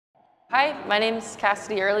Hi, my name's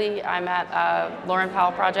Cassidy Early. I'm at Lauren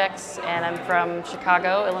Powell Projects and I'm from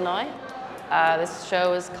Chicago, Illinois. This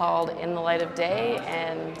show is called In the Light of Day,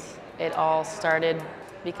 and it all started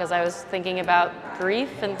because I was thinking about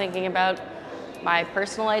grief and thinking about my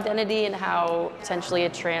personal identity and how potentially a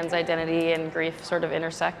trans identity and grief sort of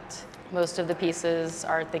intersect. Most of the pieces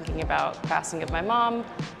are thinking about passing of my mom,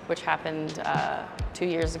 which happened 2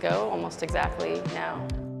 years ago, almost exactly now.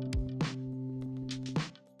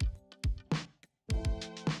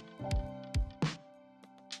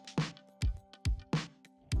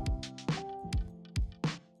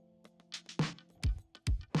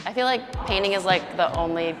 I feel like painting is like the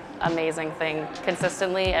only amazing thing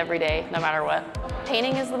consistently every day, no matter what.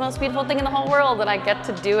 Painting is the most beautiful thing in the whole world, and I get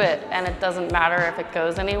to do it, and it doesn't matter if it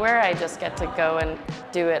goes anywhere, I just get to go and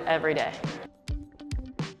do it every day.